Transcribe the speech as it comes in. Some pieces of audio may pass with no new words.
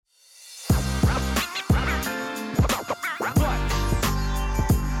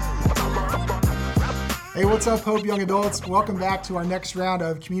Hey, what's up, Hope Young Adults? Welcome back to our next round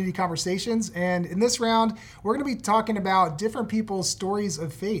of community conversations. And in this round, we're going to be talking about different people's stories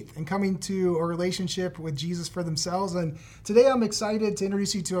of faith and coming to a relationship with Jesus for themselves. And today I'm excited to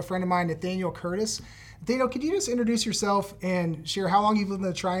introduce you to a friend of mine, Nathaniel Curtis. Nathaniel, could you just introduce yourself and share how long you've lived in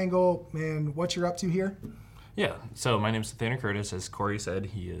the Triangle and what you're up to here? Yeah, so my name's Nathaniel Curtis. As Corey said,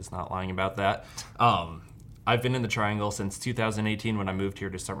 he is not lying about that. I've been in the Triangle since 2018 when I moved here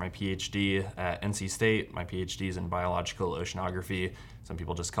to start my PhD at NC State. My PhD is in biological oceanography. Some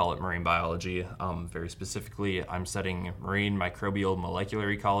people just call it marine biology. Very specifically, I'm studying marine microbial molecular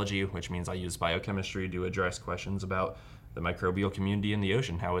ecology, which means I use biochemistry to address questions about the microbial community in the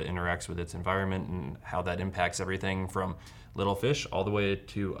ocean, how it interacts with its environment, and how that impacts everything from little fish all the way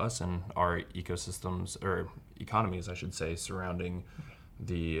to us and our ecosystems, or economies, I should say, surrounding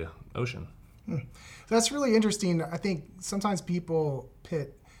the ocean. That's really interesting. I think sometimes people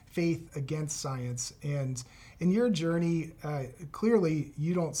pit faith against science, and in your journey, clearly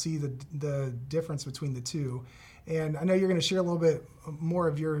you don't see the difference between the two. And I know you're going to share a little bit more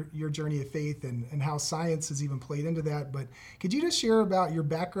of your journey of faith and how science has even played into that. But could you just share about your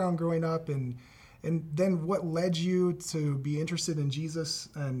background growing up and then what led you to be interested in Jesus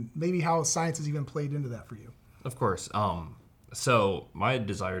and maybe how science has even played into that for you? Of course. So my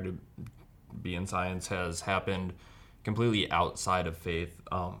desire to be in science has happened completely outside of faith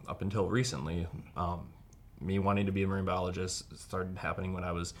up until recently. Me wanting to be a marine biologist started happening when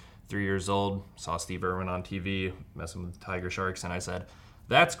I was 3 years old, saw Steve Irwin on TV messing with tiger sharks, and I said,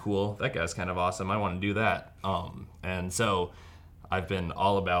 that's cool, that guy's kind of awesome, I want to do that. And so I've been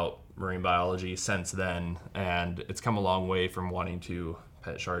all about marine biology since then, and it's come a long way from wanting to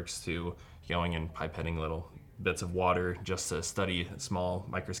pet sharks to going and pipetting little bits of water just to study small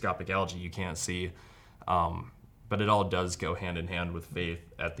microscopic algae you can't see. But it all does go hand in hand with faith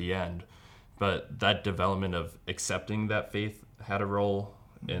at the end. But that development of accepting that faith had a role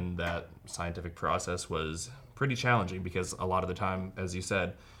in that scientific process was pretty challenging because a lot of the time, as you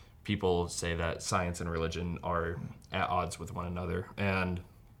said, people say that science and religion are at odds with one another. And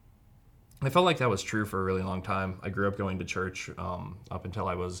I felt like that was true for a really long time. I grew up going to church up until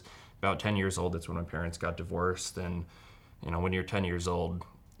I was about 10 years old. That's when my parents got divorced. And, you know, when you're 10 years old,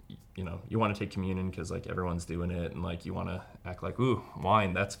 you know, you want to take communion because, like, everyone's doing it. And, like, you want to act like, ooh,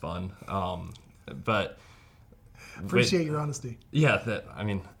 wine, that's fun. But Appreciate your honesty. Yeah,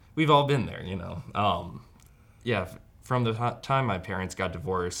 we've all been there, you know. From the time my parents got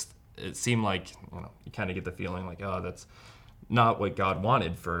divorced, it seemed like, you know, you kind of get the feeling like, oh, that's not what God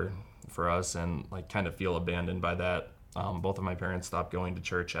wanted for us, and, like, kind of feel abandoned by that. Both of my parents stopped going to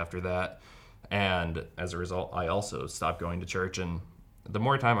church after that, and as a result, I also stopped going to church. And the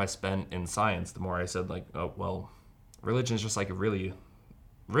more time I spent in science, the more I said, like, oh, well, religion is just like really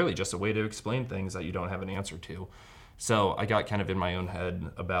just a way to explain things that you don't have an answer to. So I got kind of in my own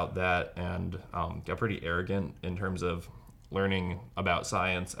head about that and got pretty arrogant in terms of learning about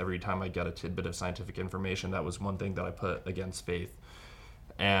science. Every time I got a tidbit of scientific information, that was one thing that I put against faith.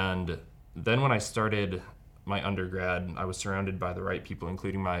 And then when I started my undergrad, I was surrounded by the right people,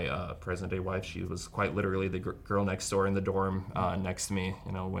 including my present-day wife. She was quite literally the girl next door in the dorm next to me.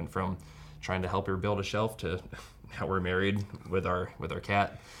 You know, went from trying to help her build a shelf to now we're married with our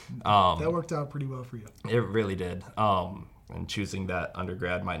cat. That worked out pretty well for you. It really did. And choosing that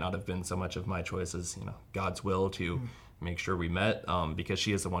undergrad might not have been so much of my choice as, you know, God's will to make sure we met, because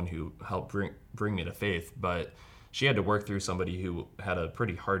she is the one who helped bring me to faith. But she had to work through somebody who had a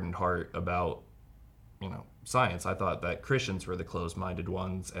pretty hardened heart about, you know, science. I thought that Christians were the closed-minded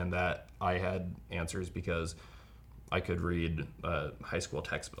ones and that I had answers because I could read a high school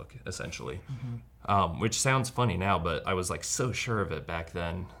textbook, essentially. Which sounds funny now, but I was, like, so sure of it back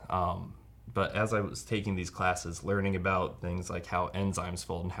then. But as I was taking these classes, learning about things like how enzymes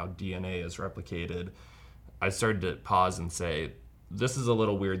fold and how DNA is replicated, I started to pause and say, this is a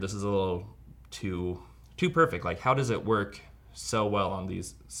little weird. This is a little too perfect. Like, how does it work so well on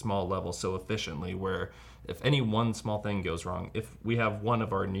these small levels so efficiently, where if any one small thing goes wrong, if we have one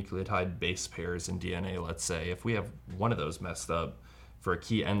of our nucleotide base pairs in DNA, let's say, if we have one of those messed up for a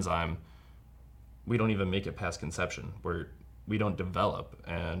key enzyme, we don't even make it past conception. We don't develop,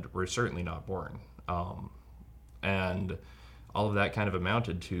 and we're certainly not born. And all of that kind of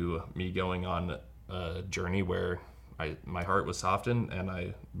amounted to me going on a journey where my heart was softened, and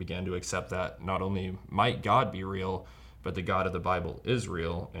I began to accept that not only might God be real, but the God of the Bible is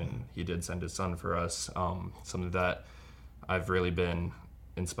real, and he did send his son for us. Something that I've really been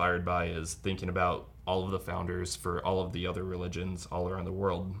inspired by is thinking about all of the founders for all of the other religions all around the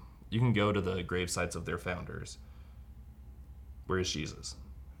world. You can go to the grave sites of their founders. Where is Jesus?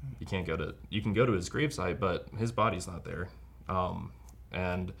 You can go to his gravesite, but his body's not there.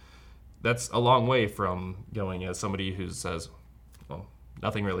 And that's a long way from going as somebody who says, well,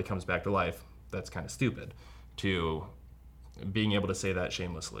 nothing really comes back to life. That's kind of stupid, to being able to say that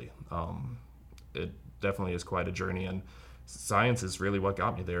shamelessly. It definitely is quite a journey, and science is really what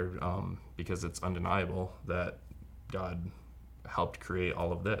got me there, because it's undeniable that God helped create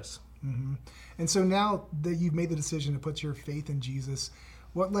all of this. Mm-hmm. And so now that you've made the decision to put your faith in Jesus,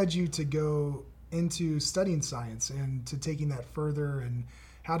 what led you to go into studying science and to taking that further, and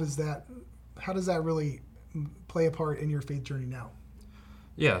how does that really play a part in your faith journey now?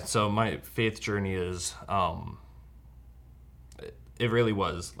 Yeah, so my faith journey is, it really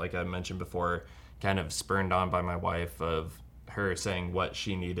was, like I mentioned before, kind of spurned on by my wife, of her saying what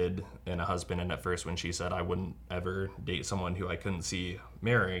she needed in a husband. And at first, when she said I wouldn't ever date someone who I couldn't see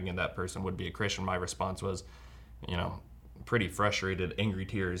marrying and that person would be a Christian, my response was, pretty frustrated, angry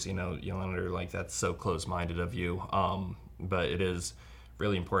tears, yelling at her like, that's so close-minded of you. But it is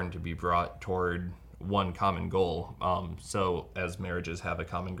really important to be brought toward one common goal. So as marriages have a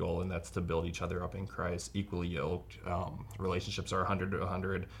common goal, and that's to build each other up in Christ, equally yoked. Relationships are 100 to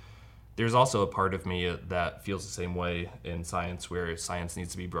 100. There's also a part of me that feels the same way in science, where science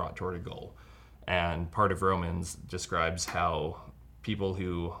needs to be brought toward a goal. And part of Romans describes how people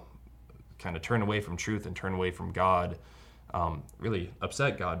who kind of turn away from truth and turn away from God really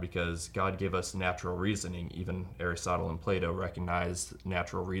upset God, because God gave us natural reasoning. Even Aristotle and Plato recognized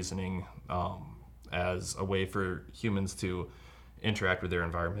natural reasoning as a way for humans to interact with their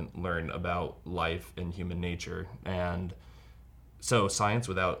environment, learn about life and human nature. And so science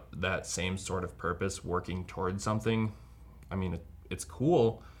without that same sort of purpose, working towards something, it's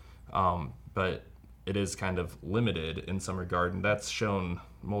cool, but it is kind of limited in some regard, and that's shown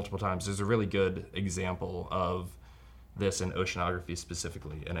multiple times. There's a really good example of this in oceanography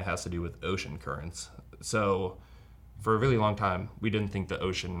specifically, and it has to do with ocean currents. So for a really long time, we didn't think the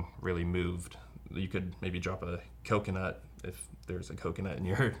ocean really moved. You could maybe drop a coconut, if there's a coconut in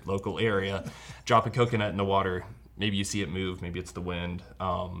your local area, drop a coconut in the water, maybe you see it move, maybe it's the wind.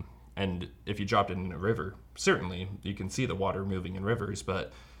 And if you dropped it in a river, certainly you can see the water moving in rivers,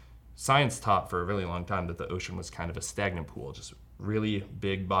 but science taught for a really long time that the ocean was kind of a stagnant pool, just really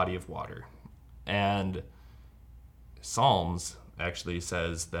big body of water. And Psalms actually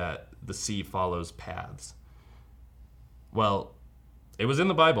says that the sea follows paths. Well, it was in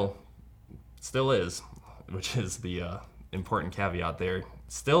the Bible, still is, which is the important caveat there,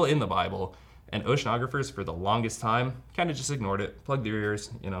 still in the Bible. And oceanographers, for the longest time, kind of just ignored it, plugged their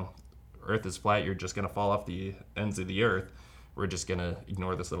ears. Earth is flat, you're just going to fall off the ends of the earth. We're just going to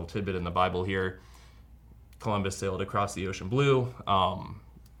ignore this little tidbit in the Bible here. Columbus sailed across the ocean blue.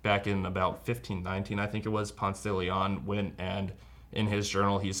 Back in about 1519, I think it was, Ponce de Leon went, and in his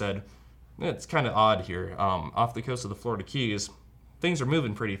journal he said, it's kind of odd here. Off the coast of the Florida Keys, things are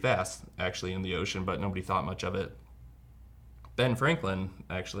moving pretty fast, actually, in the ocean, but nobody thought much of it. Ben Franklin,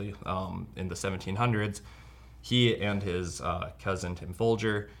 actually, in the 1700s, he and his cousin Tim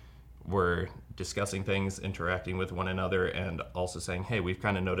Folger were discussing things, interacting with one another, and also saying, hey, we've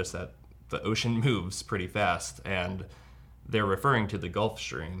kind of noticed that the ocean moves pretty fast, and they're referring to the Gulf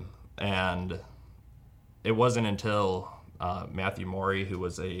Stream. And it wasn't until Matthew Maury, who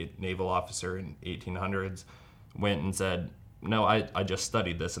was a naval officer in 1800s, went and said, no, I just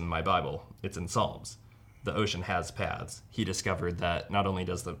studied this in my Bible. It's in Psalms. The ocean has paths. He discovered that not only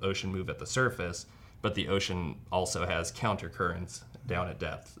does the ocean move at the surface, but the ocean also has countercurrents down at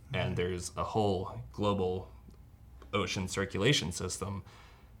depth. And there's a whole global ocean circulation system.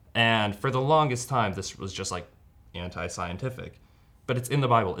 And for the longest time, this was just like anti-scientific. But it's in the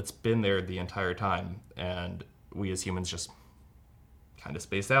Bible. It's been there the entire time. And we as humans just kind of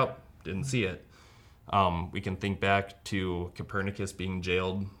spaced out, didn't see it. We can think back to Copernicus being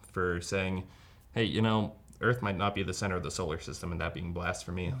jailed for saying, hey, Earth might not be the center of the solar system, and that being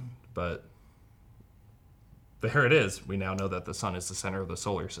blasphemy. But there it is. We now know that the sun is the center of the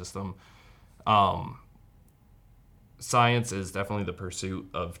solar system. Science is definitely the pursuit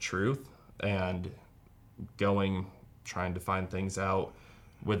of truth, and trying to find things out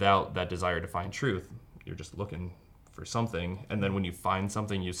without that desire to find truth. You're just looking for something, and then when you find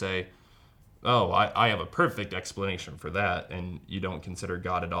something, you say, oh, I have a perfect explanation for that, and you don't consider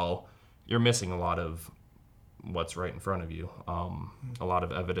God at all. You're missing a lot of what's right in front of you, a lot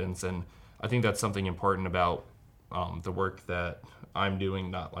of evidence. And I think that's something important about the work that I'm doing,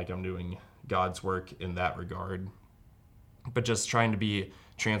 not like I'm doing God's work in that regard, but just trying to be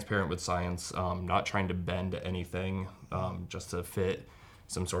transparent with science, not trying to bend anything just to fit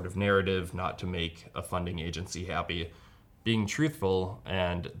some sort of narrative, not to make a funding agency happy, being truthful,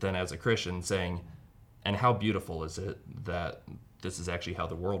 and then as a Christian saying, and how beautiful is it that this is actually how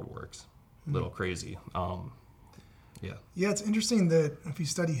the world works? A little crazy. Yeah. Yeah, it's interesting that if you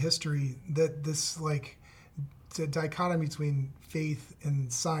study history, that this the dichotomy between faith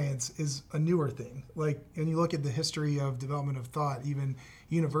and science is a newer thing. Like, when you look at the history of development of thought, even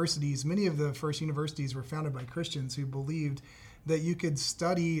universities, many of the first universities were founded by Christians who believed that you could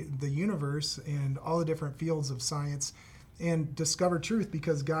study the universe and all the different fields of science and discover truth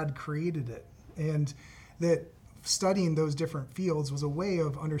because God created it. And that studying those different fields was a way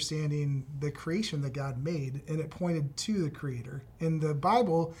of understanding the creation that God made, and it pointed to the Creator. And the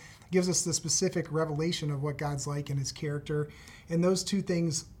Bible gives us the specific revelation of what God's like and his character, and those two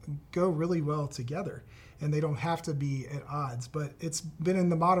things go really well together, and they don't have to be at odds. But it's been in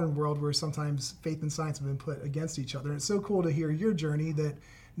the modern world where sometimes faith and science have been put against each other. And it's so cool to hear your journey that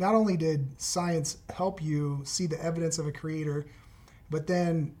not only did science help you see the evidence of a creator, but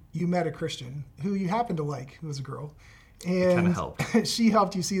then you met a Christian who you happened to like, who was a girl. And kind of helped. She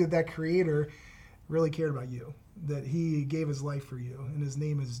helped you see that creator really cared about you, that he gave his life for you, and his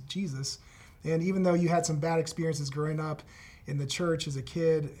name is Jesus. And even though you had some bad experiences growing up in the church as a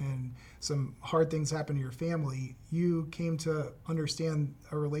kid and some hard things happened to your family, you came to understand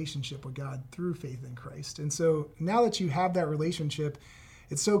a relationship with God through faith in Christ. And so now that you have that relationship,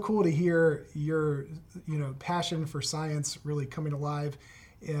 it's so cool to hear your passion for science really coming alive,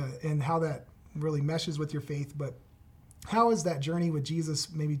 and how that really meshes with your faith. But how has that journey with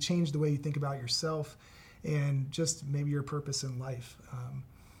Jesus maybe changed the way you think about yourself and just maybe your purpose in life,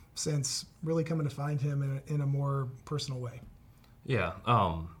 since really coming to find him in a more personal way? Yeah.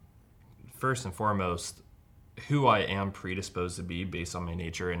 First and foremost, who I am predisposed to be based on my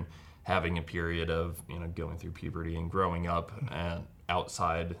nature and having a period of going through puberty and growing up and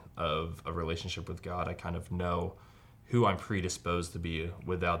outside of a relationship with God, I kind of know who I'm predisposed to be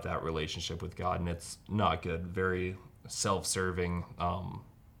without that relationship with God, and it's not good. Very self-serving.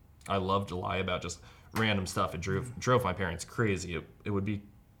 I love to lie about just random stuff. It drove my parents crazy. It would be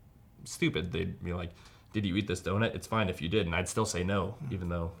stupid. They'd be like, "Did you eat this donut? It's fine if you did," and I'd still say no, even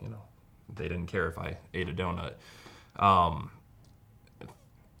though they didn't care if I ate a donut.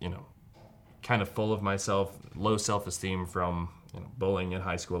 Kind of full of myself, low self-esteem from bullying in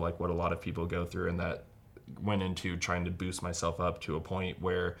high school, like what a lot of people go through, and that went into trying to boost myself up to a point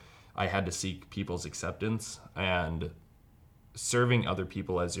where I had to seek people's acceptance, and serving other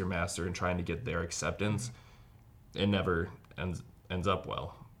people as your master and trying to get their acceptance, it never ends up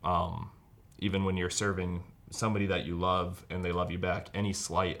well. Even when you're serving somebody that you love and they love you back, any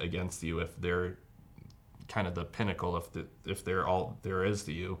slight against you, if they're kind of the pinnacle, if they're all there is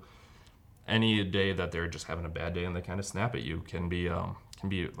to you, any day that they're just having a bad day and they kind of snap at you can be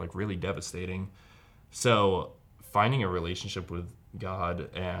like really devastating. So finding a relationship with God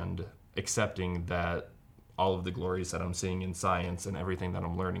and accepting that all of the glories that I'm seeing in science and everything that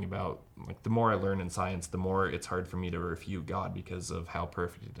I'm learning about, like the more I learn in science, the more it's hard for me to refute God because of how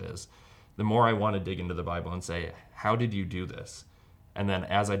perfect it is. The more I want to dig into the Bible and say, how did you do this? And then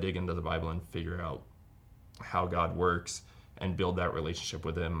as I dig into the Bible and figure out how God works and build that relationship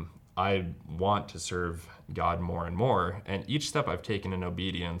with him, I want to serve God more and more. And each step I've taken in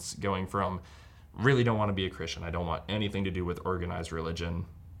obedience, going from really don't want to be a Christian, I don't want anything to do with organized religion,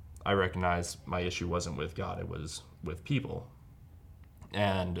 I recognize my issue wasn't with God, it was with people.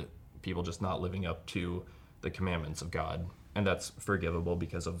 And people just not living up to the commandments of God. And that's forgivable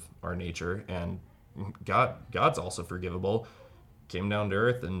because of our nature. And God's also forgivable, came down to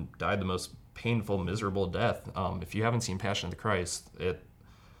earth and died the most painful, miserable death. If you haven't seen Passion of the Christ,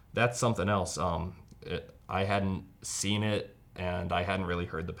 that's something else. I hadn't seen it, and I hadn't really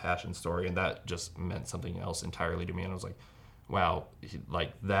heard the Passion story, and that just meant something else entirely to me. And I was like, wow,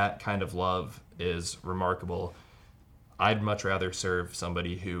 like that kind of love is remarkable. I'd much rather serve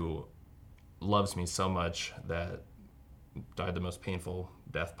somebody who loves me so much that died the most painful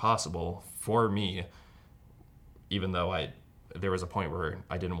death possible for me, even though there was a point where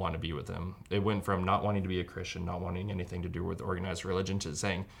I didn't want to be with him. It went from not wanting to be a Christian, not wanting anything to do with organized religion, to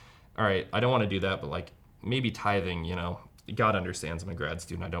saying, all right, I don't want to do that, but like maybe tithing, God understands I'm a grad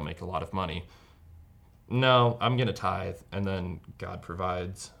student, I don't make a lot of money. No, I'm going to tithe, and then God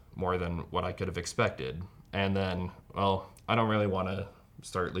provides more than what I could have expected. And then, well, I don't really want to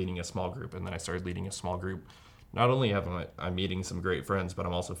start leading a small group, and then I started leading a small group. Not only I'm meeting some great friends, but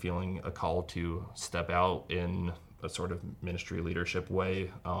I'm also feeling a call to step out in a sort of ministry leadership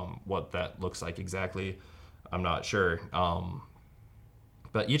way. What that looks like exactly, I'm not sure.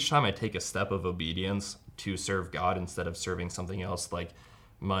 But each time I take a step of obedience to serve God instead of serving something else like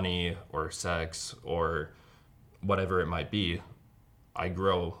money or sex or whatever it might be, I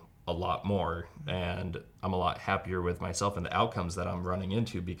grow a lot more, and I'm a lot happier with myself, and the outcomes that I'm running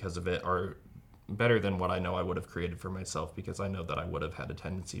into because of it are better than what I know I would have created for myself, because I know that I would have had a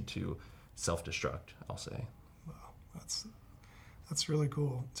tendency to self-destruct, I'll say. That's really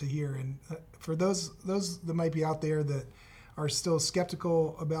cool to hear. And for those that might be out there that are still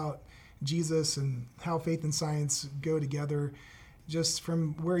skeptical about Jesus and how faith and science go together, just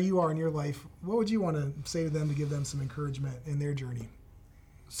from where you are in your life, what would you want to say to them to give them some encouragement in their journey?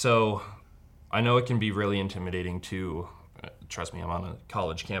 So I know it can be really intimidating to, trust me, I'm on a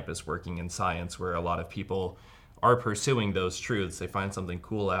college campus working in science where a lot of people are pursuing those truths. They find something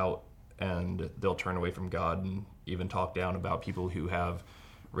cool out and they'll turn away from God and even talk down about people who have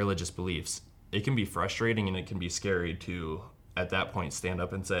religious beliefs. It can be frustrating and it can be scary to, at that point, stand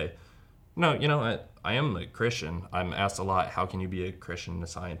up and say, no, I am a Christian. I'm asked a lot, how can you be a Christian and a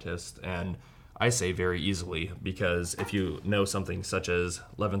scientist? And I say very easily, because if you know something such as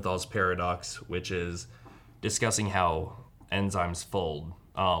Levinthal's paradox, which is discussing how enzymes fold.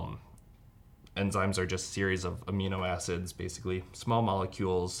 Enzymes are just a series of amino acids, basically small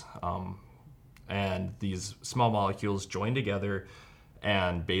molecules, and these small molecules join together,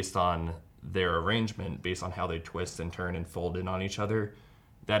 and based on their arrangement, based on how they twist and turn and fold in on each other,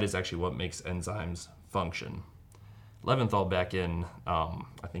 that is actually what makes enzymes function. Levinthal, back in,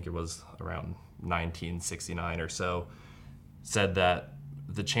 I think it was around 1969 or so, said that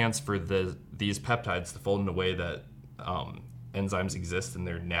the chance for these peptides to fold in a way that enzymes exist in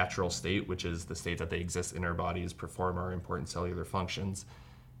their natural state, which is the state that they exist in our bodies, perform our important cellular functions,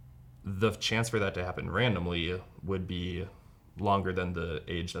 the chance for that to happen randomly would be longer than the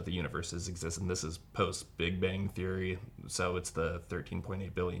age that the universe exists. And this is post-Big Bang theory, so it's the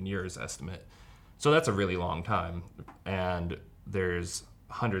 13.8 billion years estimate. So that's a really long time. And there's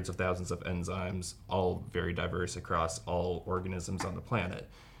hundreds of thousands of enzymes, all very diverse across all organisms on the planet.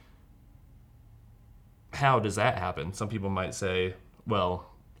 How does that happen? Some people might say,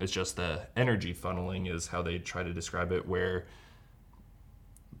 well, it's just the energy funneling is how they try to describe it, where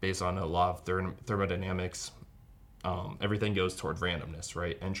based on a law of thermodynamics, everything goes toward randomness,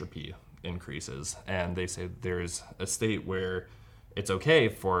 right? Entropy increases. And they say there's a state where it's okay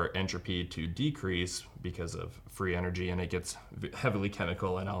for entropy to decrease because of free energy, and it gets heavily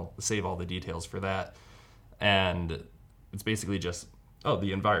chemical, and I'll save all the details for that. And it's basically just,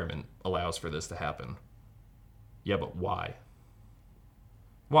 the environment allows for this to happen. Yeah, but why?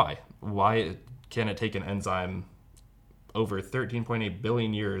 Why? Why can it take an enzyme over 13.8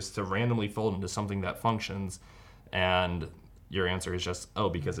 billion years to randomly fold into something that functions? And your answer is just,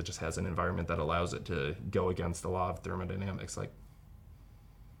 because it just has an environment that allows it to go against the law of thermodynamics. Like,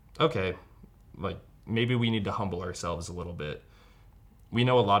 okay, maybe we need to humble ourselves a little bit. We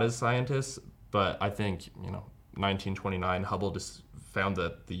know a lot as scientists, but I think, 1929, Hubble just found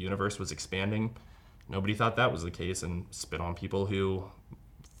that the universe was expanding. Nobody thought that was the case, and spit on people who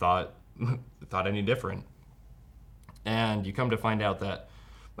thought any different. And you come to find out that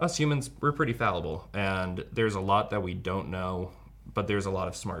us humans, we're pretty fallible, and there's a lot that we don't know, but there's a lot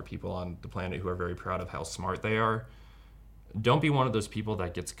of smart people on the planet who are very proud of how smart they are. Don't be one of those people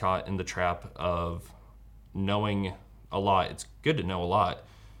that gets caught in the trap of knowing a lot. It's good to know a lot,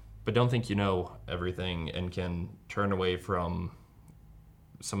 but don't think you know everything and can turn away from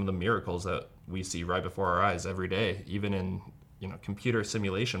some of the miracles that we see right before our eyes every day. Even in computer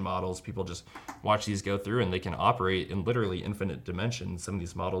simulation models, people just watch these go through and they can operate in literally infinite dimensions. Some of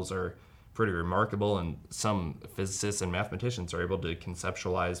these models are pretty remarkable, and some physicists and mathematicians are able to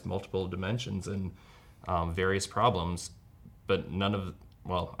conceptualize multiple dimensions and various problems. But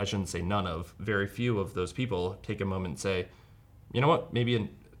very few of those people take a moment and say, you know what, maybe an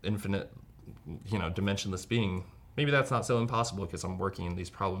infinite, dimensionless being, maybe that's not so impossible because I'm working in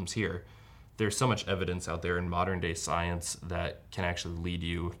these problems here. There's so much evidence out there in modern day science that can actually lead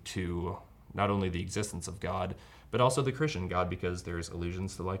you to not only the existence of God, but also the Christian God, because there's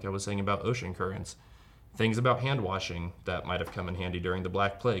allusions to, like I was saying, about ocean currents, things about hand washing that might have come in handy during the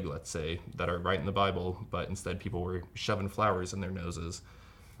Black Plague, let's say, that are right in the Bible, but instead people were shoving flowers in their noses.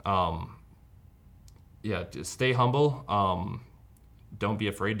 Just stay humble. Don't be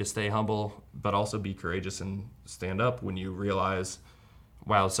afraid to stay humble, but also be courageous and stand up when you realize,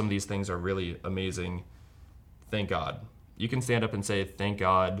 wow, some of these things are really amazing. Thank God. You can stand up and say, thank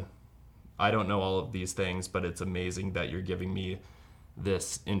God, I don't know all of these things, but it's amazing that you're giving me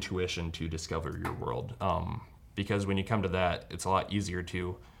this intuition to discover your world. Because when you come to that, it's a lot easier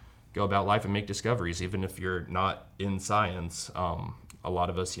to go about life and make discoveries, even if you're not in science. A lot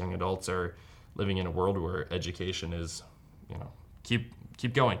of us young adults are living in a world where education is, keep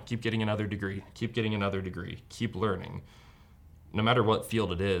going, keep getting another degree, keep learning. No matter what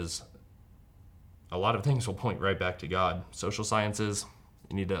field it is, a lot of things will point right back to God. Social sciences,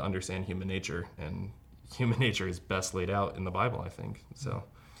 you need to understand human nature, and human nature is best laid out in the Bible, I think. So,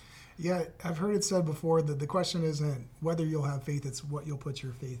 yeah, I've heard it said before that the question isn't whether you'll have faith, it's what you'll put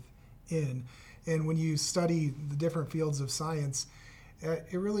your faith in. And when you study the different fields of science,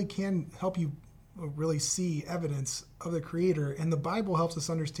 it really can help you really see evidence of the Creator. And the Bible helps us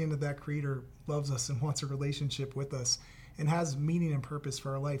understand that Creator loves us and wants a relationship with us and has meaning and purpose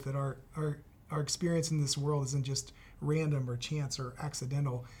for our life, that our experience in this world isn't just random or chance or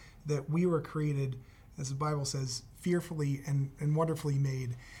accidental, that we were created, as the Bible says, fearfully and wonderfully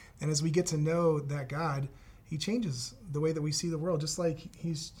made. And as we get to know that God, he changes the way that we see the world, just like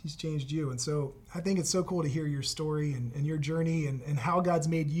he's changed you. And so I think it's so cool to hear your story and your journey and how God's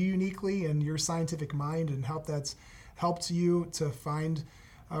made you uniquely and your scientific mind, and how that's helped you to find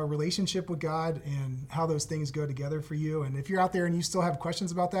a relationship with God and how those things go together for you. And if you're out there and you still have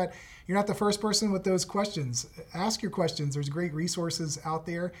questions about that, you're not the first person with those questions. Ask your questions. There's great resources out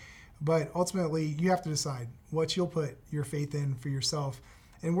there, but ultimately you have to decide what you'll put your faith in for yourself.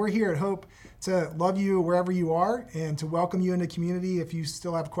 And we're here at Hope to love you wherever you are and to welcome you into community. If you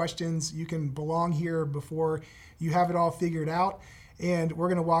still have questions, you can belong here before you have it all figured out. And we're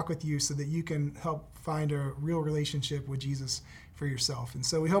going to walk with you so that you can help find a real relationship with Jesus for yourself. And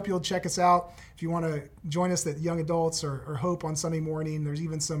so we hope you'll check us out. If you want to join us at Young Adults or Hope on Sunday morning, there's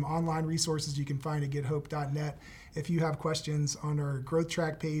even some online resources you can find at gethope.net. If you have questions on our Growth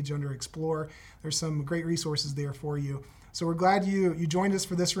Track page under Explore, there's some great resources there for you. So we're glad you joined us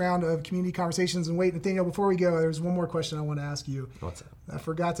for this round of Community Conversations. And wait, Nathaniel, before we go, there's one more question I want to ask you. What's that? I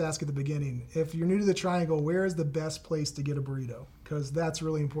forgot to ask at the beginning. If you're new to the Triangle, where is the best place to get a burrito? Because that's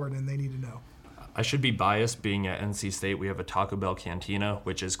really important and they need to know. I should be biased. Being at NC State, we have a Taco Bell Cantina,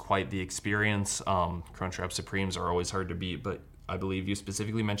 which is quite the experience. Crunchwrap Supremes are always hard to beat, but I believe you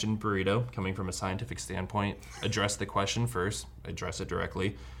specifically mentioned burrito. Coming from a scientific standpoint, address the question first, address it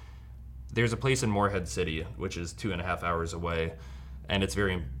directly. There's a place in Morehead City, which is 2.5 hours away, and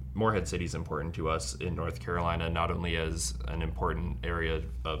Morehead City is important to us in North Carolina, not only as an important area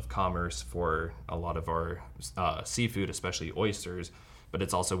of commerce for a lot of our seafood, especially oysters, but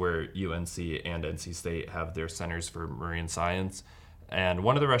it's also where UNC and NC State have their centers for marine science. And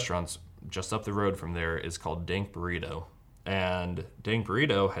one of the restaurants just up the road from there is called Dank Burrito. And Dank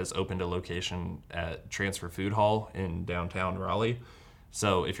Burrito has opened a location at Transfer Food Hall in downtown Raleigh.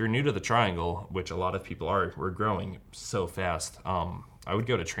 So if you're new to the Triangle, which a lot of people are, we're growing so fast. I would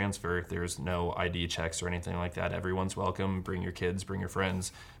go to Transfer. There's no ID checks or anything like that. Everyone's welcome. Bring your kids, bring your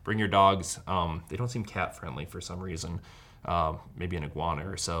friends, bring your dogs. They don't seem cat friendly for some reason. Maybe an iguana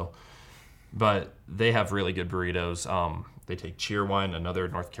or so. But they have really good burritos. They take Cheerwine, another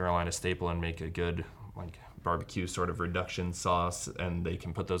North Carolina staple, and make a good barbecue sort of reduction sauce, and they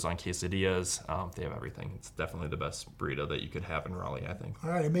can put those on quesadillas. They have everything. It's definitely the best burrito that you could have in Raleigh, I think.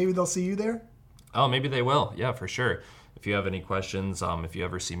 All right, and maybe they'll see you there? Oh, maybe they will. Yeah, for sure. If you have any questions, if you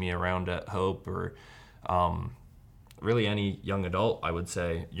ever see me around at Hope or really any young adult, I would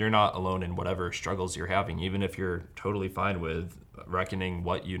say you're not alone in whatever struggles you're having. Even if you're totally fine with reckoning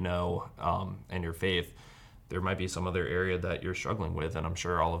what you know and your faith, there might be some other area that you're struggling with, and I'm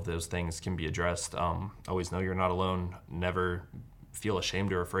sure all of those things can be addressed. Always know you're not alone. Never feel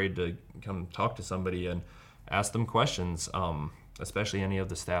ashamed or afraid to come talk to somebody and ask them questions, especially any of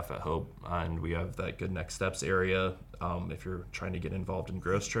the staff at Hope. And we have that Good Next Steps area if you're trying to get involved in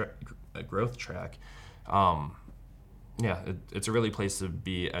Growth Track. It's a really place to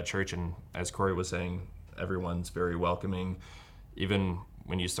be at church, and as Corey was saying, everyone's very welcoming. Even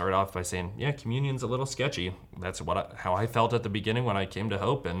when you start off by saying, yeah, communion's a little sketchy. That's how I felt at the beginning when I came to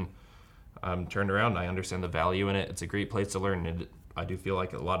Hope, and I'm turned around and I understand the value in it. It's a great place to learn. And I do feel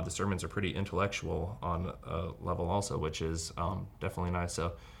like a lot of the sermons are pretty intellectual on a level also, which is definitely nice.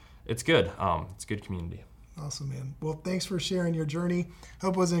 So it's good. It's a good community. Awesome, man. Well, thanks for sharing your journey.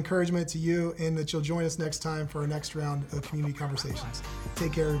 Hope it was an encouragement to you, and that you'll join us next time for our next round of Community Conversations.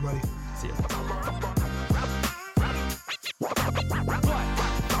 Take care, everybody. See ya.